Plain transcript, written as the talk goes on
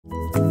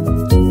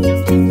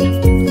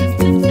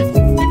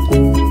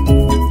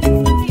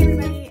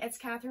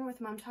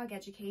Tog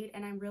Educate,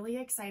 and I'm really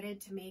excited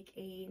to make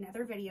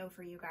another video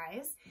for you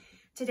guys.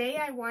 Today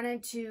I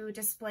wanted to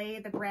display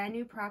the brand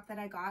new prop that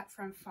I got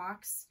from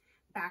Fox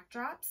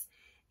Backdrops,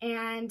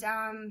 and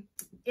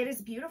it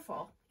is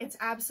beautiful. It's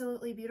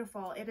absolutely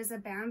beautiful. It is a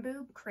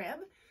bamboo crib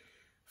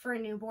for a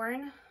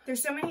newborn.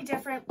 There's so many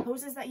different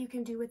poses that you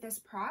can do with this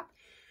prop.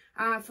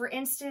 For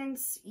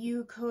instance,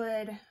 you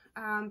could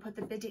put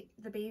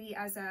the baby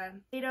as a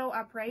potato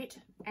upright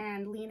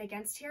and lean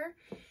against here.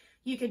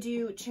 You could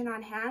do chin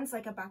on hands,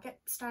 like a bucket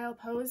style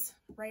pose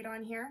right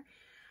on here.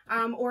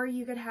 Or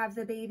you could have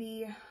the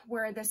baby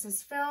where this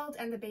is filled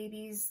and the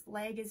baby's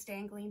leg is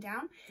dangling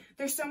down.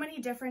 There's so many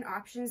different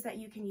options that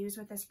you can use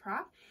with this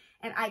prop,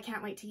 and I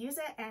can't wait to use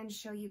it and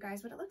show you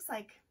guys what it looks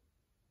like.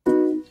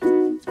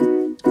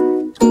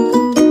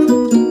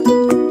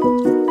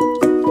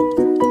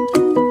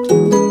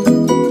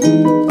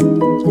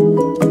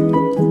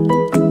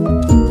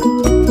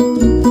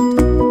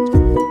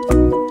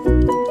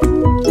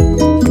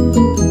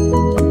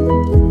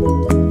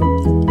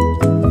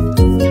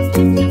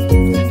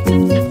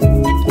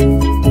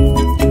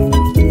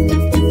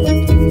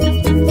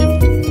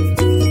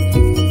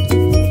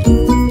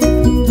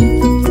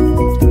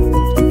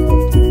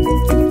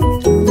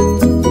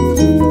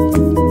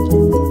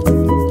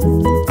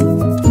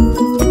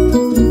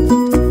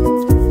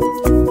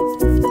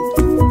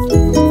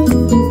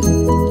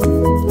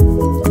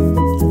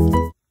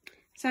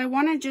 So I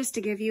wanted just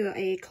to give you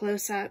a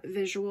close-up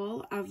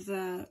visual of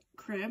the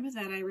crib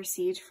that I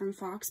received from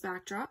Fox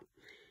Backdrop.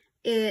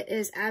 It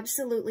is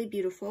absolutely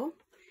beautiful.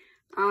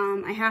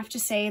 I have to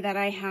say that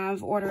I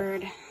have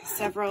ordered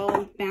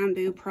several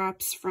bamboo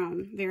props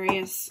from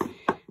various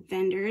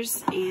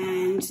vendors,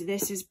 and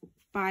this is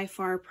by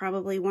far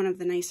probably one of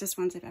the nicest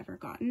ones I've ever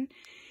gotten.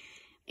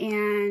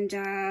 And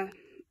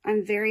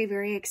I'm very,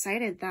 very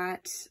excited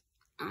that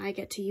I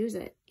get to use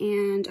it,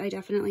 and I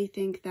definitely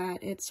think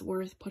that it's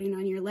worth putting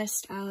on your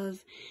list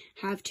of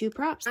have-to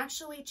props.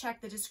 Actually,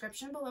 check the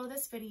description below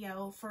this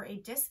video for a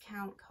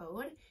discount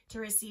code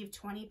to receive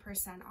 20%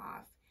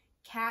 off.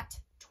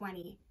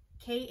 KAT20,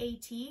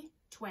 K-A-T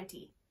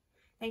 20.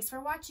 Thanks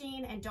for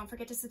watching, and don't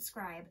forget to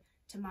subscribe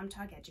to Mom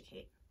Tog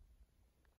Educate.